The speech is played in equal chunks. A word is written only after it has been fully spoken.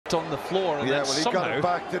on the floor, and yeah, then well, he somehow got it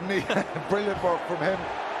back, didn't he? Brilliant work from him.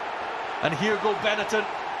 And here go Benetton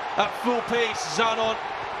at full pace. Zanon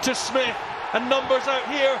to Smith, and numbers out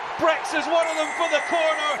here. Brex is one of them for the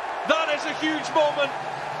corner. That is a huge moment.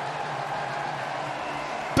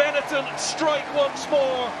 Benetton strike once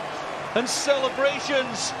more, and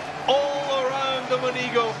celebrations all around the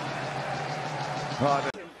Monego.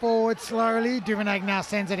 Forward slowly, Duvenag now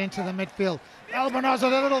sends it into the midfield. Albanos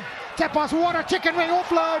with a little tap-pass, water, chicken wing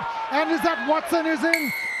offload, and is that Watson who's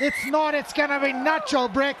in? It's not, it's going to be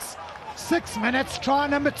Nacho Brex. 6 minutes, try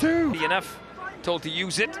number 2. Enough, told to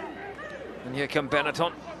use it. And here come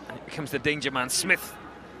Benetton. And here comes the danger man, Smith.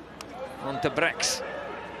 On to Brex.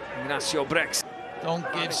 Ignacio Brex. Don't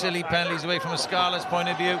give silly penalties away from a Scarlet's point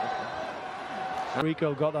of view.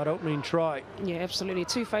 Rico got that opening try. Yeah, absolutely.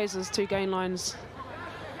 2 phases, 2 gain lines.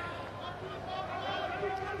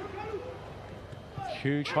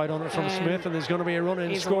 Huge height on it from Smith, and there's going to be a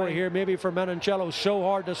run-in score here, maybe for Menoncello. So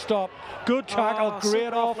hard to stop. Good tackle,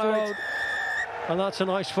 great offload. And that's a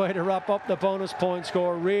nice way to wrap up the bonus point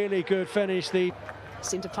score. Really good finish. The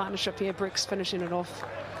centre partnership here, Brex finishing it off.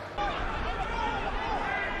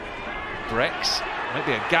 Brex, might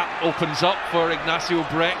be a gap opens up for Ignacio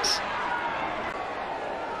Brex.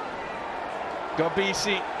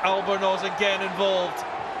 Gabisi, Albornoz again involved.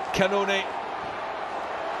 Canone.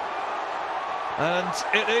 And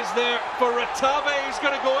it is there for Ratabe. He's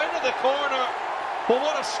going to go into the corner. Well,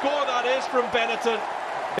 what a score that is from Benetton.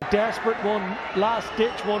 A desperate one,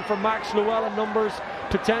 last-ditch one for Max Llewellyn. Numbers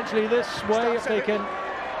potentially this way if they can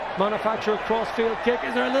manufacture a cross-field kick.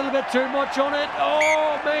 Is there a little bit too much on it?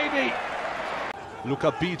 Oh, maybe.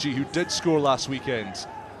 Luca Bigi, who did score last weekend.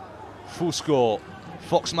 Full score.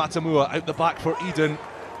 Fox Matamua out the back for Eden.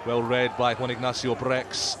 Well read by Juan Ignacio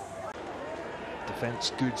Brex.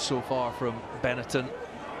 Defence good so far from Benetton.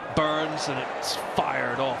 Burns, and it's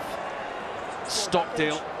fired off.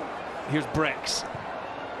 Stockdale. Here's Brex,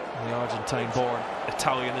 the Argentine-born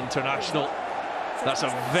Italian international. That's a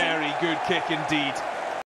very good kick indeed.